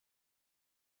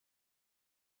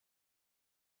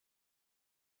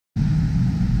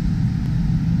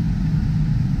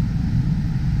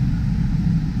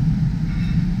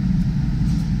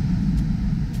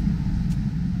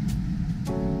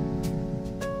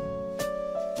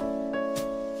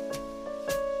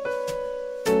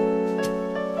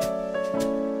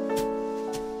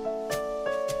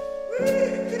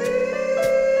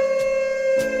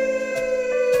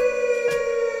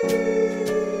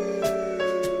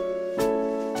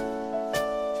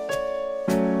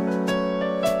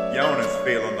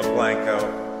feeling the Blenko?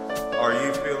 Are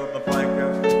you feeling the Blenko?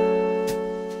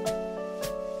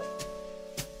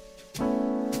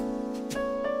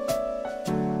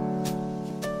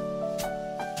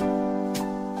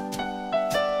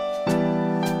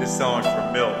 This song's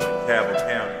from Milton and Cabell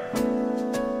County.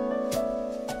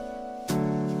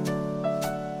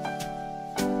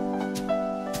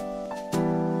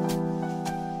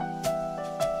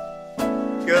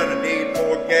 Gonna need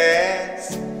more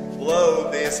gas, blow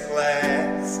this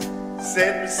glass,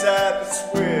 sit beside the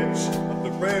switch of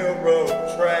the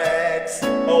railroad tracks.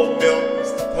 Old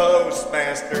Milton's the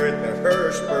postmaster at the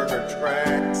Hirschberger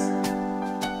tracks.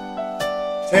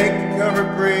 Take the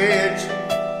covered bridge,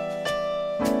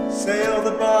 sail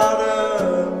the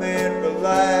bottom and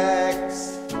relax.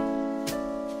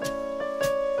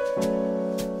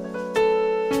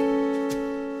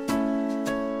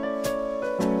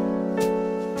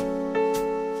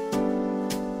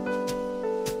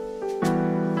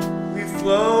 We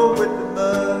flow with the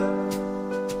mud,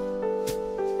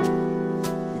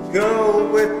 we go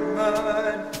with the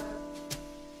mud.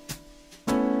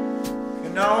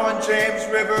 Canal James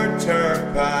River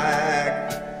Turnpike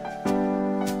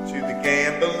to the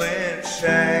gambling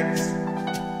shacks.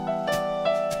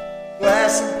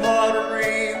 Glass and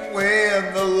pottery win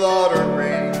the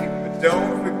lottery, but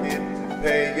don't forget to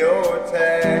pay your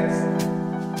tax.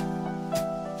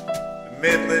 The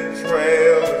Midland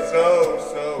Trail is oh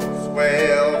so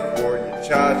swell for your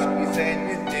tchotchkes and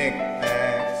your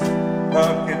knickknacks.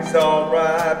 Pumpkins all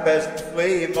ripe as the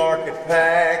flea market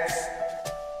packs.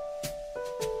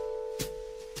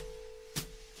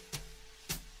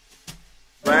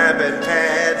 Rabbit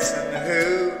hats and the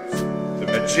hoops, the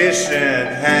magician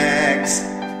hacks.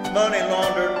 Money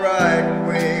laundered right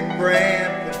quick,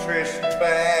 grand patrician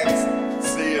backs.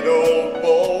 See an old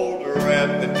boulder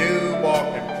at the new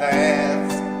walking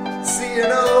paths. See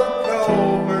an old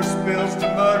Culver spills to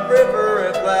Mud River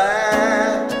at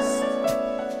last.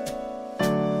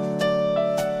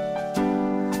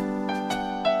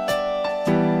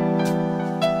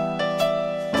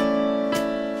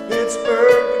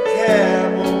 Pittsburgh to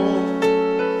Cabell,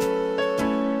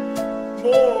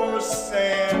 more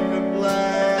sand to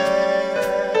blast.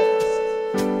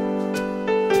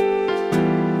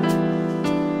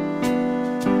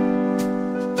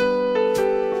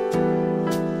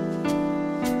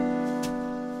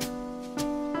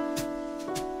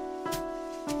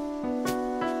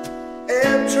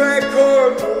 Amtrak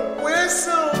Cardinal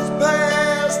whistles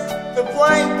past the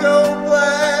Blenko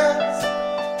blast.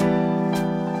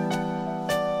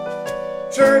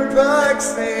 Turnpikes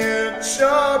and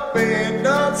sharp and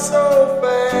not so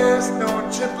fast.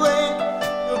 Don't you blink,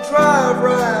 you'll drive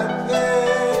right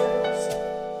past.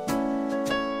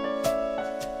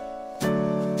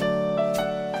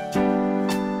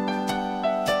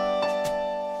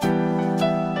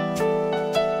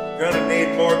 Gonna need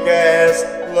more gas to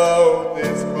blow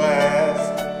this glass.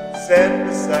 Set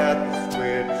beside the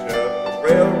switch of the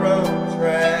railroad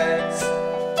tracks.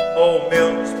 Old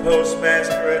Milton's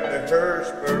postmaster at the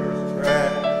Hirschberger